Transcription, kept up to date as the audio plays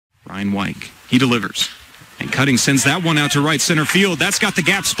Ryan Wyke, he delivers. And Cutting sends that one out to right center field. That's got the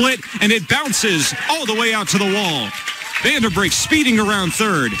gap split, and it bounces all the way out to the wall. Vanderbrake speeding around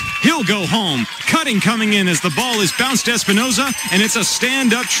third. He'll go home. Cutting coming in as the ball is bounced to Espinoza, and it's a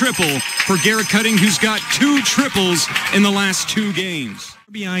stand-up triple for Garret Cutting, who's got 2 triples in the last 2 games.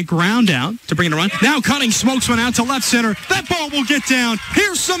 RBI ground out to bring it around. Now Cutting smokes one out to left center. That ball will get down.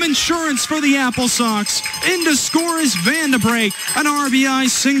 Here's some insurance for the Apple Sox. In to score is Vanderbrake. An RBI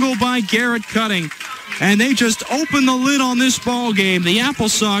single by Garret Cutting. And they just opened the lid on this ball game. The Apple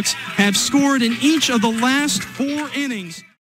Sox have scored in each of the last 4 innings.